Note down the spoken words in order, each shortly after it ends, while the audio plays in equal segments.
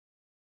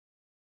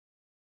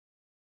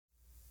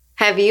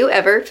Have you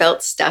ever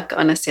felt stuck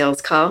on a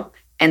sales call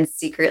and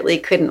secretly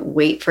couldn't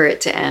wait for it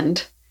to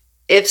end?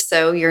 If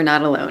so, you're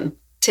not alone.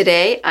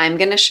 Today, I'm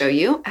going to show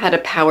you how to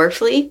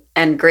powerfully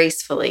and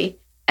gracefully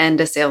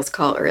end a sales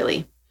call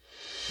early.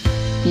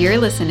 You're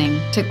listening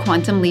to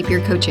Quantum Leap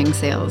Your Coaching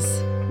Sales,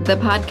 the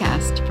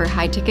podcast for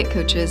high-ticket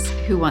coaches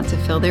who want to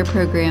fill their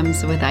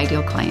programs with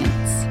ideal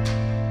clients.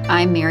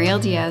 I'm Mariel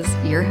Diaz,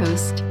 your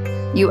host.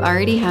 You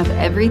already have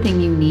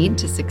everything you need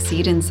to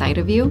succeed inside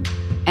of you,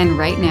 and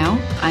right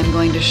now, I'm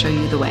going to show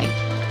you the way.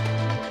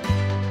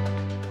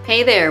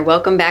 Hey there,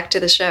 welcome back to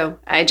the show.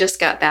 I just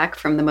got back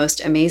from the most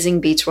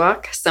amazing beach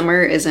walk.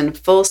 Summer is in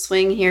full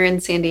swing here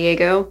in San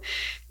Diego.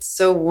 It's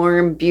so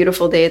warm,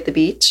 beautiful day at the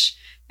beach.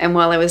 And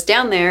while I was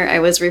down there, I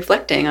was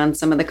reflecting on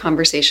some of the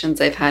conversations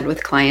I've had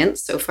with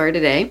clients so far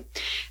today.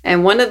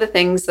 And one of the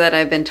things that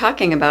I've been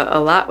talking about a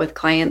lot with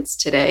clients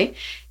today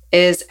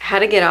is how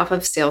to get off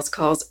of sales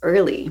calls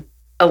early.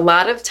 A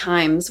lot of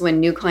times when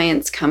new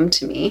clients come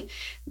to me,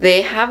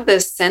 they have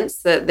this sense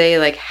that they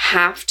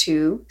have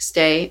to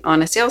stay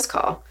on a sales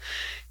call.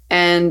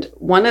 And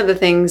one of the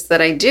things that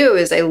I do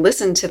is I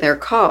listen to their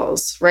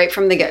calls right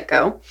from the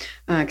get-go,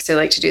 because I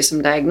like to do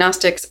some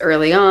diagnostics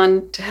early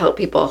on to help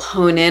people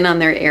hone in on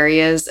their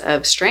areas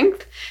of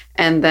strength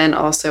and then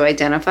also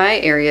identify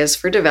areas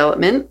for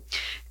development.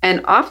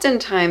 And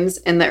oftentimes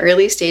in the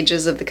early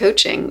stages of the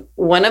coaching,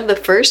 one of the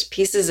first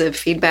pieces of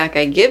feedback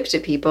I give to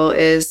people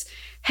is,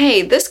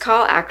 hey, this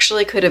call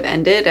actually could have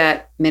ended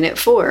at minute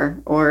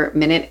 4 or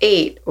minute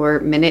 8 or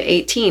minute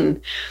 18.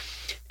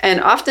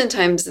 And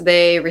oftentimes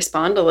they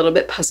respond a little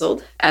bit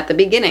puzzled at the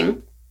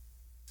beginning.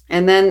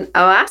 And then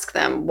I'll ask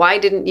them, why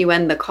didn't you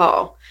end the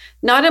call?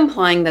 Not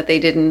implying that they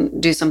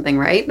didn't do something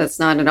right. That's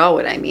not at all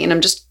what I mean.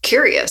 I'm just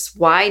curious.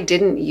 Why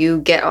didn't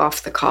you get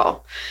off the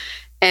call?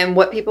 And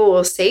what people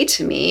will say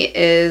to me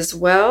is,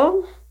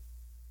 well,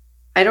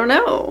 I don't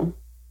know.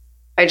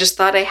 I just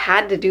thought I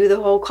had to do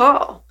the whole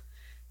call.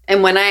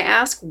 And when I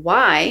ask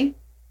why,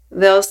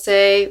 they'll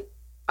say,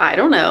 I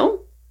don't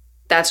know.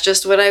 That's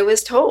just what I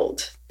was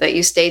told, that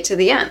you stay to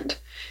the end.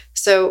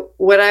 So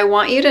what I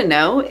want you to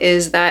know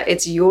is that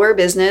it's your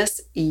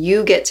business.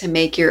 You get to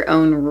make your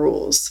own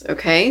rules,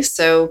 okay?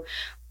 So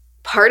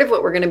part of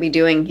what we're going to be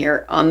doing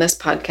here on this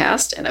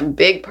podcast, and a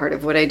big part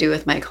of what I do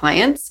with my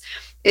clients,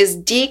 is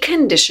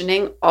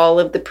deconditioning all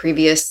of the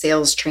previous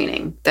sales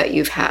training that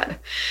you've had.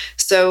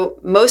 So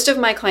most of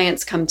my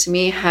clients come to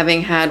me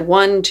having had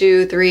 1,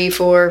 2, 3,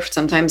 4,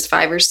 sometimes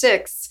 5 or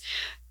 6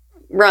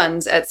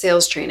 runs at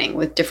sales training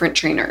with different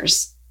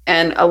trainers.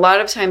 And a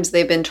lot of times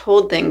they've been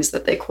told things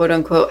that they quote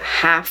unquote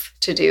have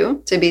to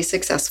do to be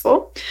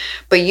successful,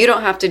 but you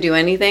don't have to do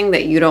anything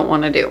that you don't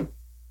want to do.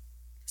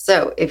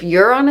 So if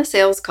you're on a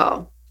sales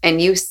call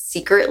and you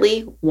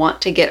secretly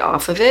want to get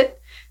off of it,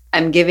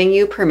 I'm giving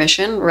you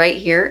permission right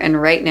here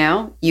and right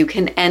now. You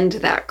can end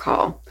that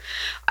call.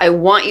 I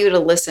want you to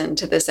listen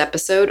to this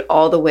episode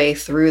all the way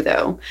through,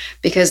 though,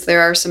 because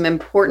there are some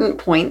important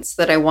points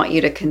that I want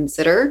you to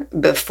consider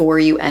before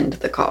you end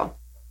the call.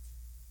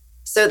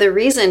 So the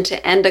reason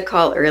to end a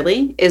call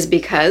early is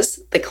because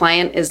the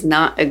client is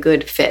not a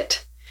good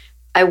fit.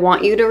 I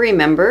want you to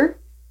remember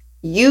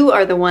you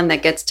are the one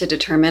that gets to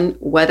determine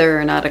whether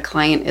or not a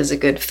client is a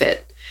good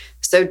fit.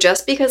 So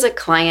just because a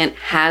client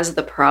has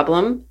the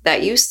problem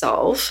that you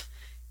solve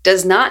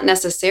does not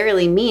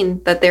necessarily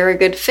mean that they're a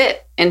good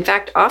fit. In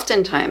fact,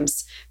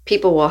 oftentimes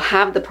people will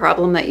have the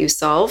problem that you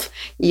solve,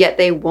 yet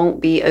they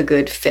won't be a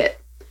good fit.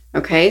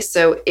 Okay,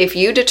 so if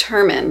you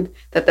determine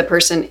that the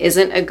person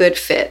isn't a good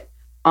fit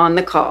on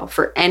the call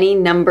for any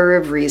number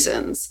of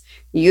reasons,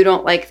 you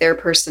don't like their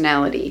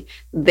personality,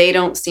 they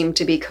don't seem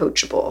to be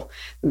coachable,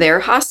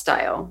 they're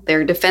hostile,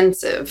 they're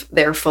defensive,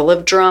 they're full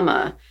of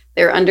drama,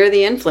 they're under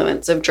the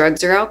influence of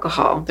drugs or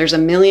alcohol. There's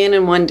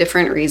 1,000,001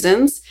 different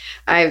reasons.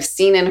 I've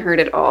seen and heard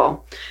it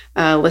all.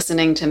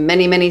 Listening to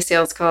many, many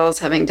sales calls,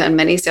 having done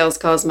many sales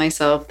calls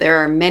myself, there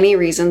are many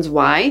reasons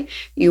why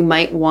you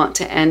might want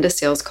to end a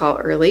sales call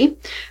early,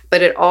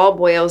 but it all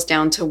boils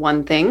down to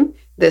one thing.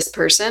 This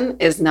person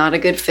is not a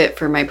good fit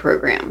for my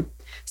program.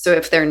 So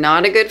if they're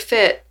not a good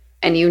fit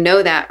and you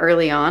know that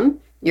early on,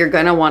 you're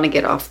going to want to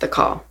get off the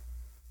call.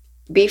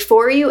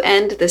 Before you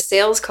end the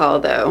sales call,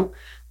 though,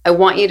 I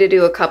want you to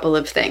do a couple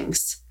of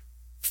things.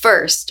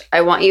 First,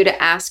 I want you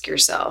to ask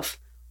yourself,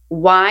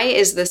 why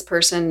is this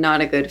person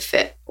not a good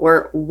fit?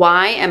 Or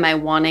why am I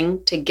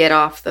wanting to get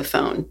off the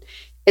phone?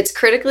 It's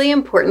critically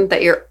important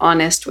that you're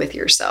honest with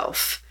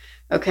yourself.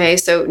 Okay,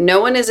 so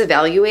no one is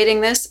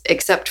evaluating this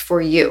except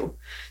for you.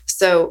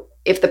 So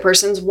if the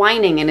person's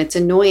whining and it's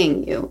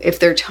annoying you, if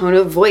their tone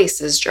of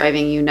voice is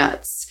driving you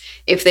nuts,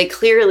 if they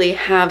clearly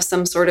have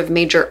some sort of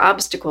major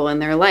obstacle in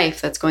their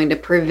life that's going to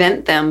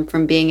prevent them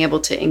from being able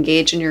to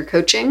engage in your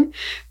coaching,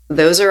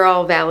 those are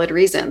all valid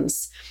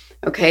reasons.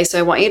 Okay, so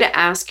I want you to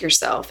ask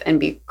yourself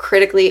and be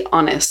critically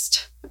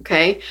honest.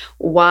 Okay,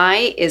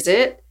 why is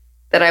it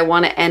that I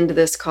want to end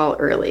this call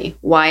early?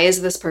 Why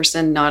is this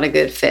person not a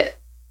good fit?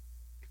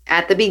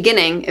 At the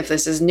beginning, if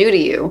this is new to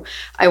you,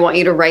 I want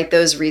you to write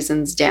those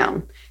reasons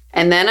down.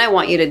 And then I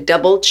want you to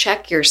double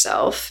check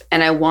yourself,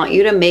 and I want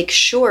you to make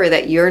sure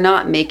that you're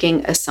not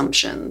making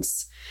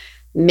assumptions.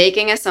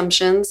 Making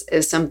assumptions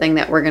is something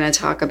that we're going to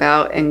talk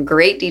about in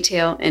great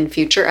detail in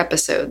future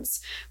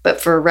episodes.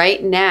 But for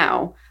right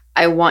now,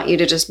 I want you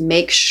to just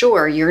make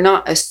sure you're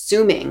not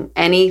assuming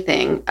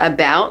anything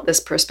about this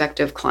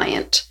prospective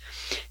client.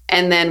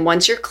 And then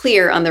once you're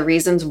clear on the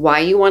reasons why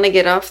you want to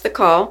get off the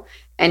call,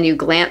 and you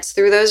glance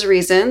through those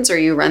reasons or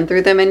you run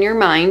through them in your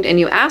mind and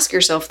you ask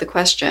yourself the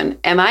question,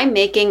 am I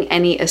making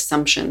any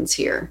assumptions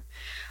here?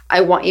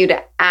 I want you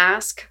to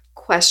ask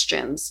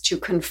questions to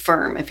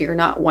confirm. If you're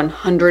not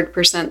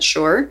 100%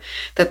 sure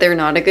that they're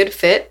not a good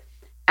fit,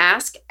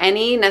 ask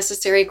any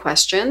necessary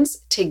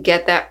questions to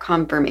get that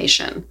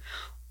confirmation.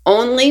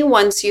 Only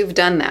once you've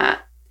done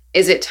that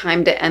is it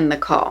time to end the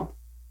call.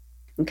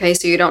 Okay,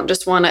 so you don't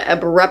just want to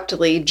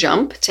abruptly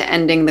jump to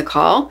ending the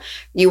call.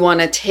 You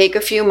want to take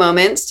a few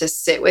moments to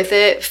sit with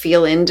it,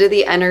 feel into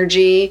the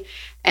energy,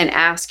 and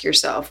ask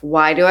yourself,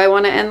 why do I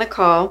want to end the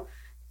call?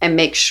 And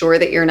make sure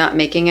that you're not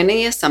making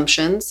any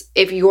assumptions.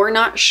 If you're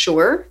not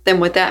sure, then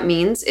what that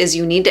means is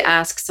you need to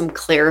ask some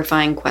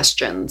clarifying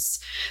questions.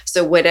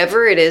 So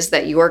whatever it is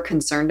that you're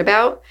concerned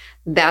about,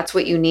 that's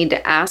what you need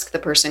to ask the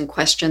person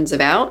questions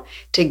about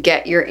to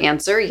get your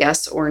answer,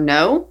 yes or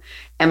no.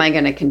 Am I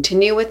going to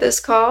continue with this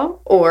call,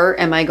 or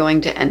am I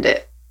going to end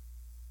it?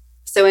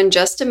 So in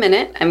just a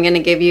minute, I'm going to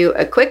give you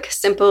a quick,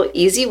 simple,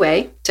 easy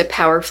way to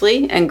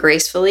powerfully and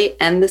gracefully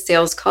end the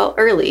sales call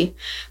early.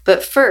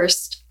 But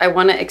first, I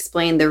want to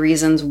explain the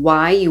reasons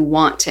why you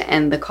want to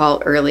end the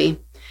call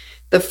early.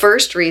 The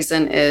first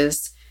reason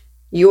is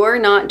you're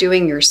not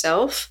doing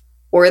yourself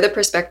or the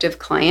prospective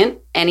client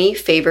any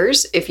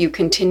favors if you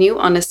continue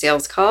on a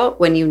sales call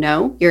when you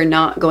know you're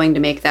not going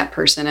to make that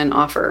person an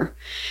offer.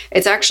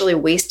 It's actually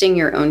wasting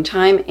your own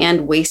time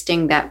and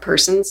wasting that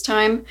person's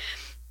time.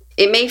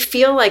 It may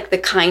feel like the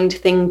kind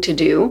thing to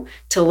do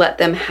to let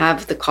them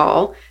have the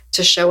call,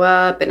 to show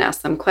up and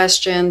ask them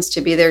questions, to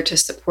be there to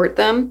support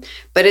them,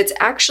 but it's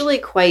actually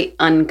quite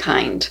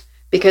unkind.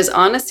 Because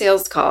on a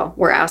sales call,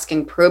 we're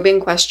asking probing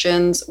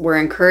questions, we're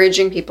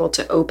encouraging people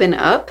to open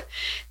up.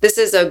 This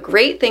is a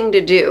great thing to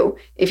do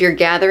if you're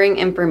gathering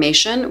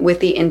information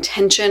with the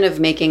intention of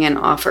making an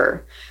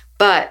offer.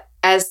 But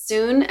as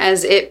soon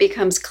as it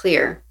becomes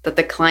clear that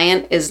the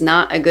client is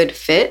not a good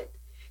fit,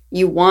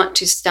 you want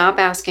to stop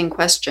asking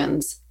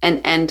questions and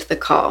end the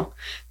call,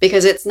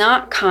 because it's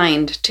not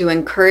kind to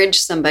encourage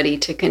somebody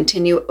to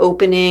continue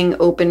opening.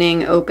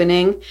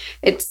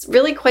 It's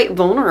really quite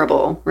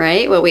vulnerable,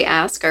 right? What we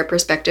ask our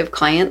prospective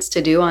clients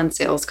to do on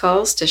sales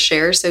calls, to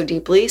share so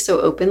deeply, so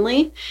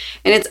openly.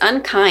 And it's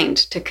unkind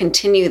to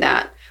continue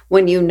that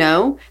when you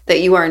know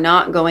that you are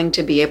not going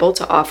to be able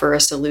to offer a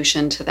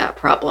solution to that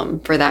problem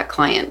for that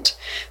client.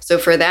 So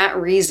for that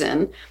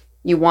reason,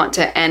 you want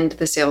to end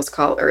the sales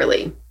call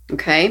early.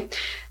 Okay.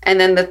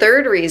 And then the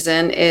third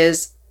reason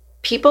is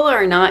people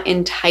are not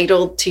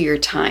entitled to your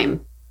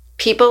time.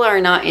 People are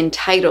not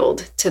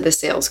entitled to the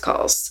sales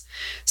calls.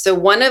 So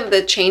one of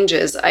the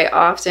changes I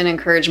often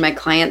encourage my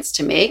clients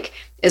to make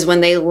is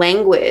when they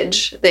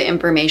language the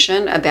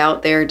information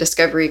about their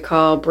discovery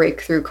call,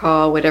 breakthrough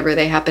call, whatever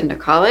they happen to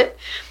call it,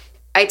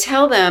 I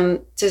tell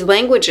them to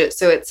language it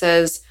so it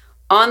says,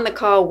 on the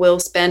call, we'll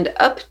spend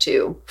up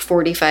to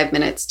 45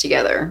 minutes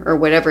together, or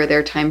whatever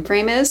their time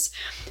frame is.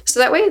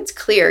 So that way it's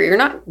clear. You're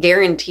not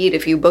guaranteed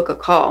if you book a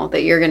call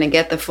that you're going to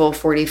get the full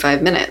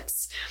 45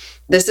 minutes.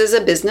 This is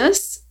a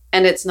business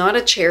and it's not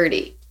a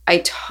charity. I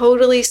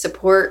totally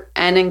support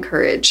and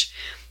encourage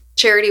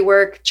charity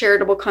work,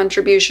 charitable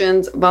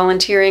contributions,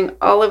 volunteering.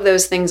 All of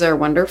those things are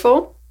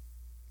wonderful.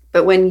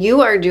 But when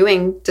you are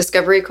doing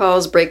discovery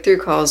calls, breakthrough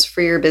calls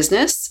for your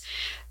business,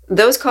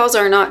 those calls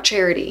are not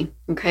charity,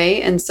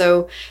 okay? And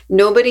so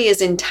nobody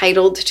is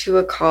entitled to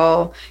a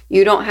call.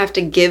 You don't have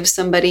to give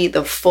somebody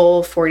the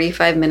full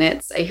 45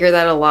 minutes. I hear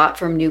that a lot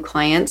from new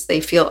clients. They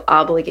feel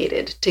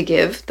obligated to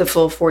give the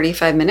full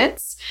 45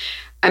 minutes.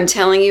 I'm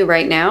telling you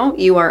right now,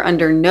 you are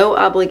under no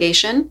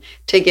obligation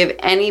to give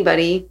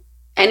anybody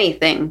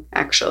anything,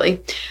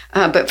 actually.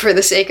 But for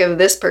the sake of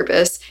this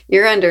purpose,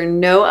 you're under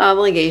no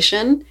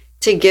obligation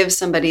to give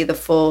somebody the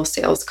full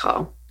sales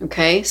call,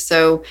 okay?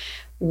 So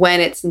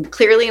when it's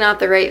clearly not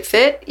the right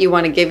fit, you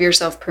want to give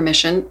yourself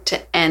permission to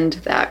end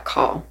that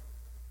call.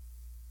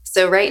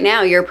 So right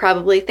now you're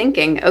probably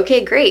thinking,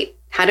 okay, great.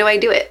 How do I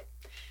do it?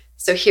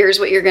 So here's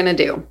what you're going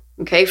to do.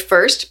 Okay,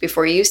 first,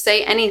 before you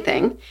say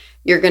anything,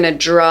 you're going to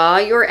draw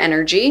your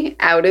energy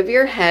out of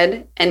your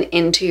head and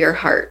into your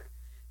heart.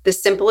 The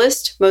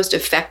simplest, most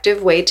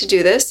effective way to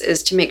do this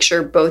is to make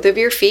sure both of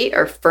your feet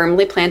are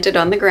firmly planted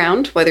on the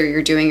ground, whether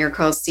you're doing your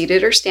calls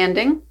seated or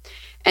standing,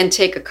 and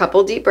take a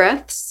couple deep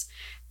breaths.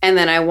 And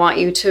then I want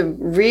you to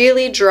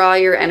really draw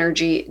your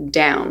energy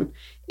down.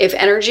 If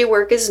energy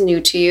work is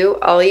new to you,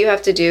 all you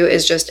have to do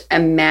is just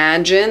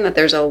imagine that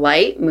there's a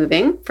light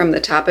moving from the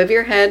top of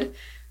your head,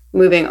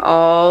 moving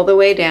all the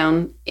way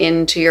down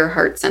into your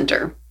heart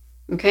center.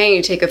 Okay,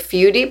 you take a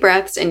few deep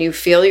breaths and you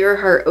feel your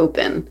heart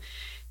open.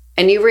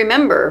 And you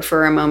remember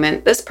for a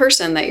moment this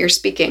person that you're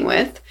speaking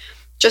with.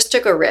 just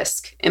took a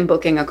risk in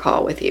booking a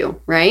call with you,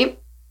 right?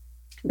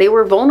 They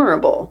were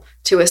vulnerable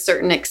to a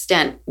certain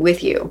extent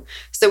with you.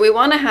 So we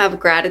want to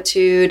have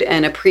gratitude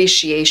and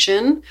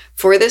appreciation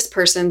for this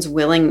person's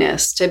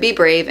willingness to be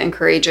brave and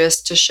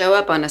courageous to show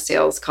up on a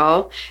sales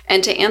call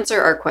and to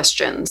answer our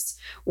questions.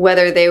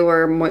 Whether they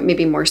were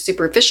maybe more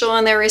superficial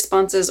in their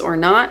responses or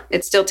not,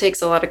 it still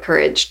takes a lot of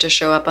courage to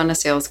show up on a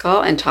sales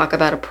call and talk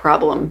about a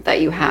problem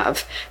that you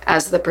have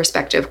as the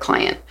prospective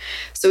client.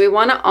 So we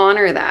want to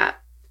honor that.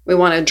 We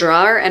want to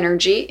draw our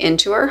energy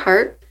into our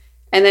heart.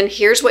 And then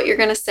here's what you're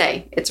going to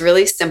say. It's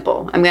really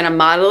simple. I'm going to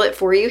model it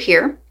for you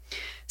here.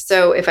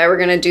 So if I were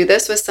going to do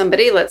this with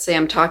somebody, let's say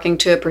I'm talking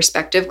to a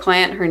prospective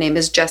client. Her name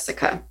is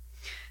Jessica.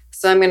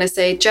 So I'm going to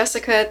say,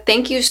 Jessica,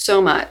 thank you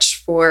so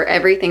much for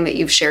everything that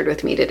you've shared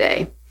with me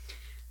today.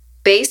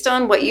 Based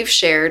on what you've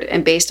shared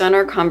and based on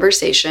our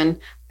conversation,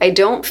 I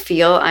don't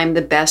feel I'm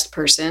the best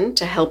person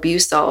to help you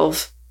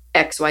solve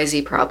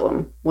XYZ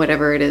problem,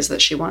 whatever it is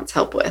that she wants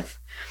help with.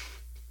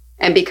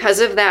 And because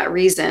of that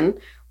reason,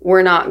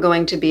 we're not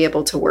going to be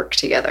able to work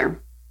together.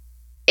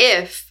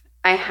 If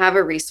I have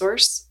a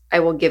resource, I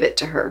will give it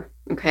to her.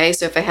 Okay,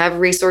 so if I have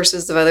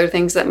resources of other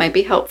things that might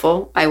be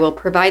helpful, I will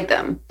provide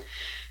them.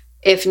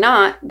 If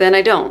not, then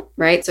I don't,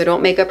 right? So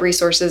don't make up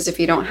resources if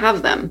you don't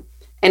have them.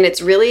 And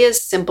it's really as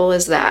simple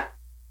as that.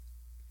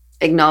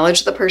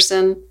 Acknowledge the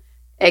person,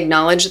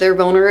 acknowledge their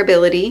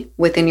vulnerability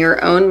within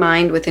your own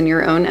mind, within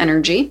your own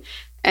energy,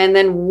 and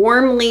then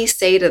warmly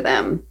say to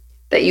them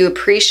that you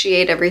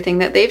appreciate everything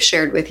that they've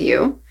shared with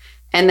you,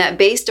 and that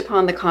based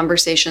upon the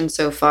conversation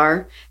so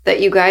far,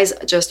 that you guys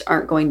just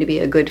aren't going to be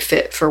a good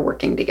fit for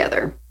working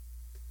together.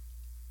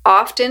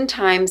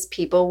 Oftentimes,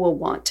 people will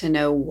want to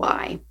know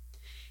why.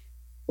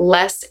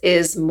 Less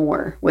is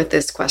more with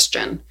this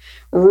question.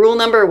 Rule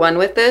number one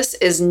with this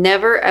is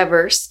never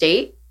ever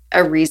state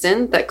a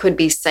reason that could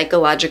be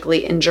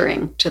psychologically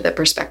injuring to the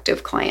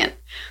prospective client.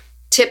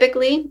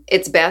 Typically,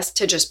 it's best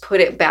to just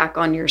put it back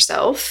on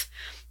yourself.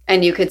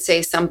 And you could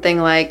say something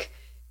like,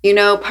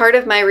 part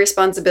of my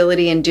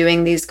responsibility in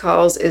doing these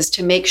calls is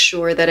to make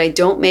sure that I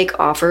don't make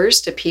offers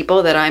to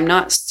people that I'm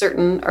not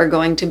certain are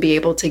going to be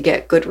able to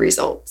get good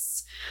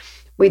results.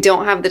 We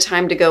don't have the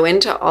time to go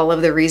into all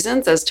of the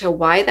reasons as to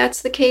why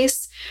that's the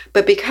case,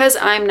 but because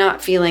I'm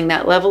not feeling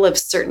that level of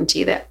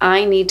certainty that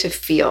I need to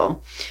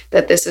feel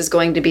that this is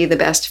going to be the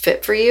best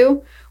fit for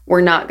you, we're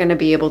not going to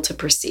be able to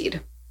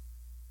proceed.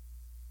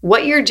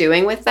 What you're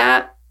doing with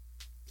that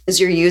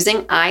is you're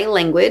using I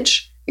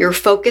language. You're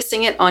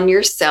focusing it on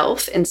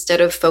yourself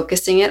instead of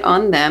focusing it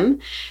on them.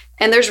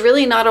 And there's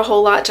really not a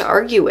whole lot to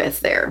argue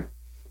with there.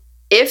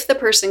 If the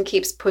person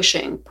keeps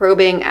pushing,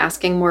 probing,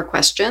 asking more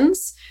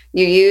questions,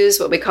 you use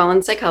what we call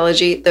in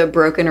psychology the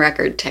broken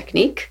record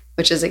technique,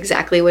 which is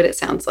exactly what it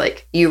sounds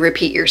like. You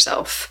repeat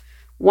yourself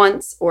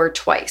once or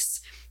twice.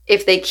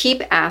 If they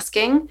keep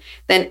asking,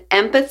 then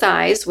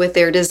empathize with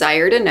their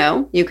desire to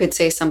know. You could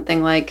say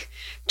something like,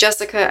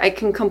 Jessica, I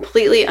can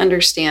completely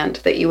understand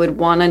that you would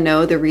want to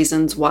know the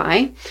reasons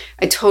why.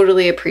 I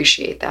totally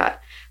appreciate that.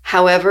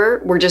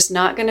 However, we're just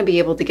not going to be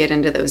able to get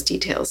into those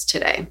details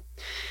today.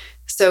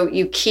 So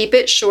you keep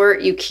it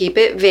short, you keep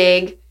it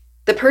vague.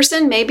 The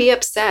person may be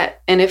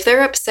upset, and if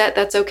they're upset,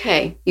 that's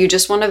okay. You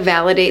just want to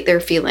validate their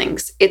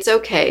feelings. It's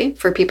okay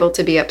for people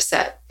to be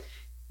upset.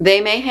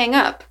 They may hang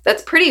up.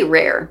 That's pretty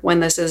rare when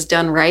this is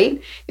done right.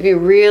 If you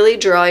really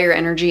draw your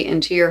energy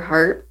into your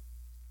heart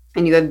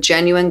and you have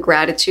genuine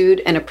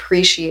gratitude and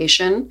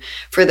appreciation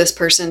for this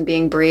person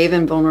being brave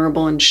and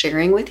vulnerable and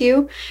sharing with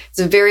you, it's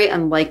very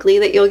unlikely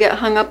that you'll get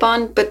hung up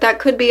on, but that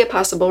could be a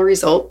possible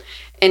result.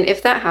 And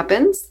if that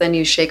happens, then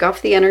you shake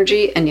off the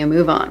energy and you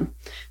move on.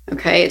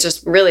 Okay, it's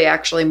just really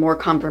actually more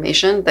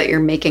confirmation that you're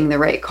making the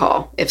right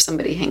call if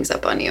somebody hangs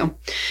up on you.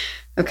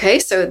 Okay,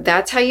 so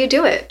that's how you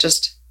do it.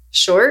 Just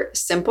short,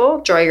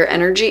 simple, draw your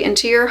energy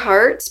into your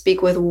heart,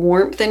 speak with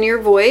warmth in your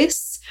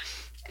voice,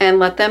 and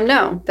let them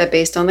know that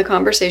based on the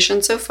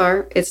conversation so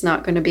far, it's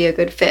not going to be a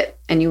good fit,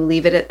 and you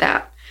leave it at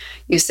that.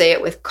 You say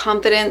it with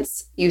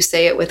confidence, you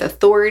say it with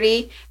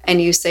authority,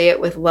 and you say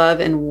it with love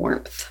and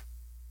warmth.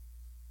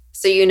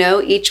 So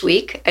each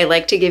week I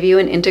like to give you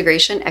an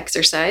integration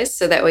exercise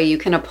so that way you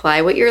can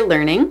apply what you're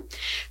learning.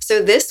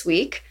 So this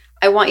week,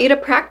 I want you to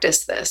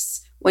practice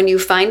this. When you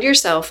find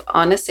yourself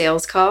on a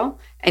sales call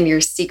and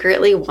you're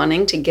secretly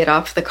wanting to get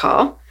off the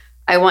call,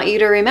 I want you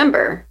to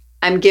remember,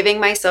 I'm giving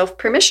myself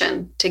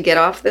permission to get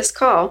off this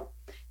call,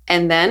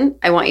 and then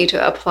I want you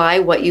to apply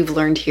what you've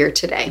learned here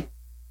today.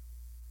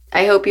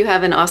 I hope you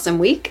have an awesome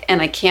week,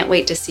 and I can't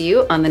wait to see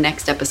you on the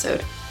next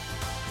episode.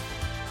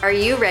 Are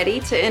you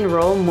ready to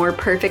enroll more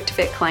perfect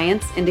fit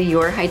clients into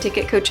your high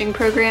ticket coaching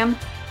program?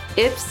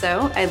 If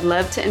so, I'd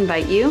love to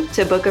invite you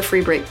to book a free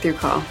breakthrough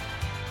call.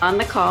 On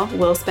the call,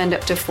 we'll spend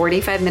up to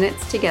 45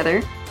 minutes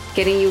together,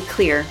 getting you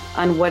clear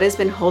on what has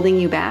been holding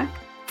you back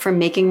from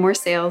making more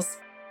sales,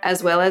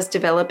 as well as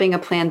developing a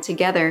plan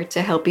together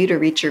to help you to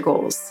reach your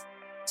goals.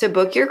 To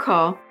book your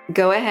call,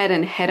 go ahead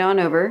and head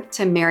on over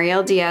to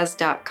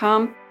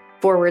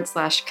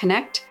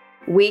marieldiaz.com/connect.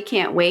 We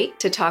can't wait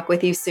to talk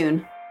with you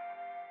soon.